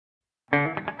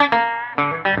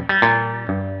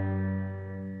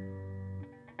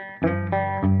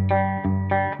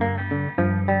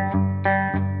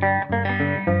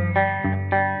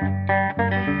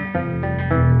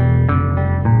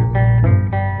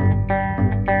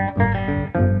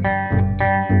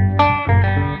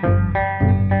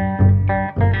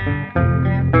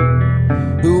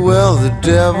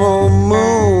devil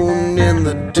moon in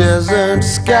the desert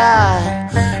sky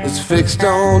is fixed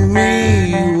on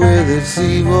me with its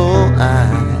evil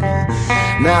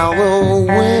eye. Now the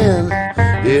wind,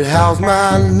 it howls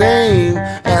my name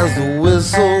as the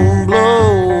whistle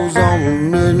blows on the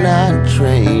midnight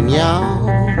train, y'all.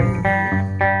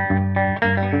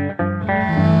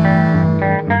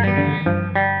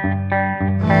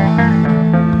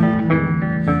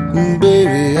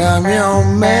 Baby, I'm your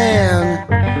man.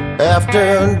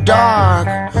 After dark,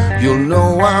 you'll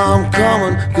know I'm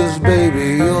coming, 'cause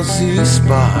baby, you'll see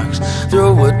sparks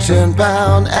through a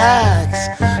 10-pound axe,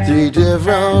 3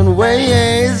 different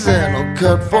ways, and I'll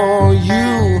cut for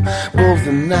you both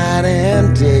the night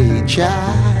and day,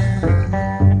 child.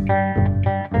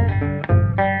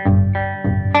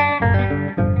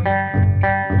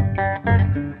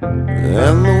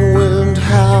 And the wind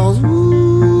howls,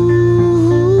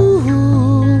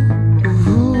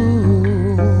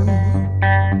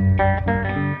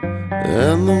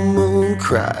 and the moon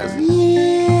cries,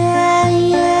 yeah,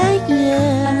 yeah,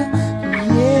 yeah,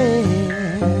 yeah.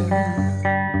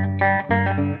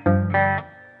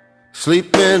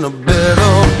 Sleep in a bed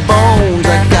of bones,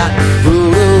 I got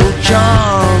voodoo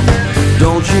charm.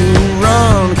 Don't you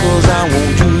run, 'cause I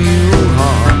won't do you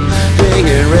harm.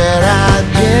 Drinking red-eyed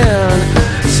gin,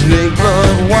 snake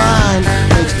blood wine,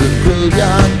 makes the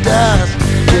graveyard dust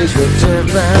taste the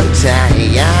turpentine.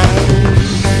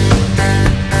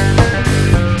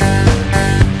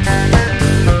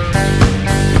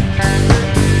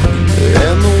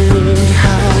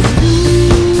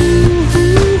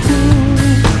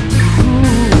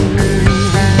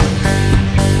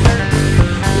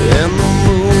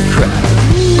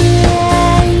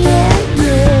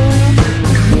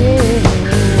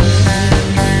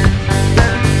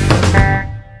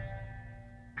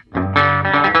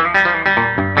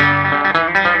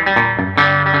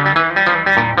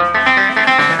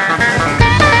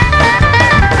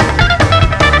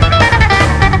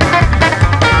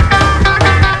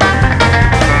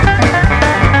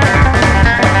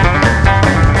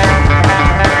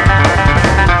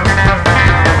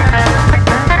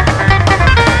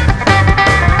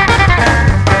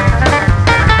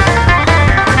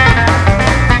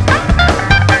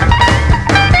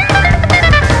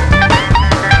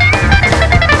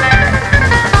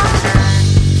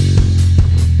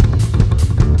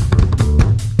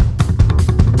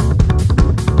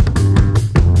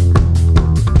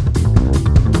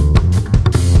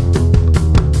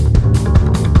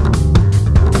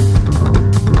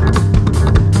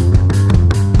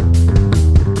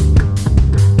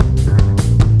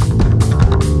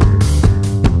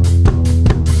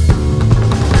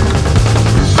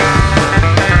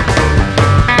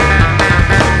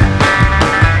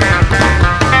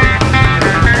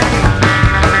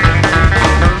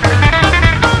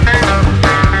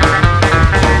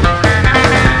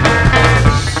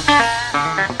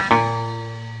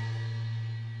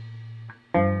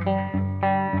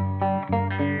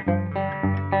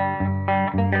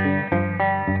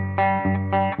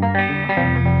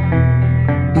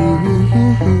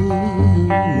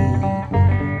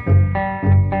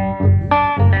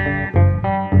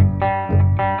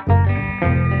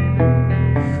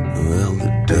 Well,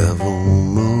 the devil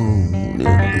moon in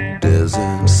the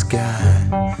desert sky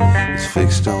is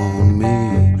fixed on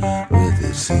me with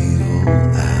its evil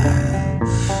eye.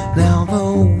 Now the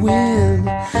wind,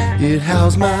 it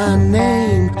howls my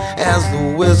name as the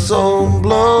whistle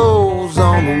blows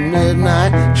on the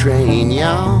midnight train,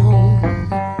 y'all.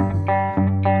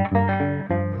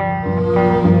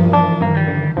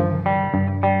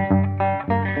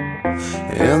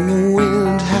 And the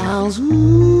wind howls, ooh,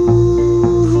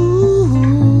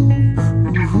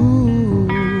 ooh,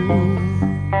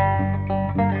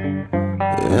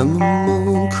 and the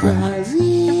moon cries,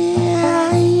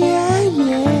 yeah, yeah,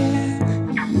 yeah,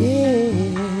 yeah.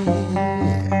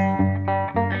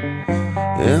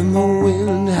 And the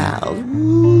wind howls,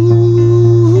 ooh,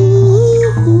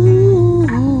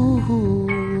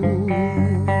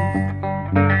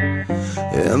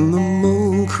 and the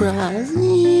moon cries,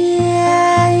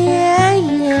 yeah, yeah.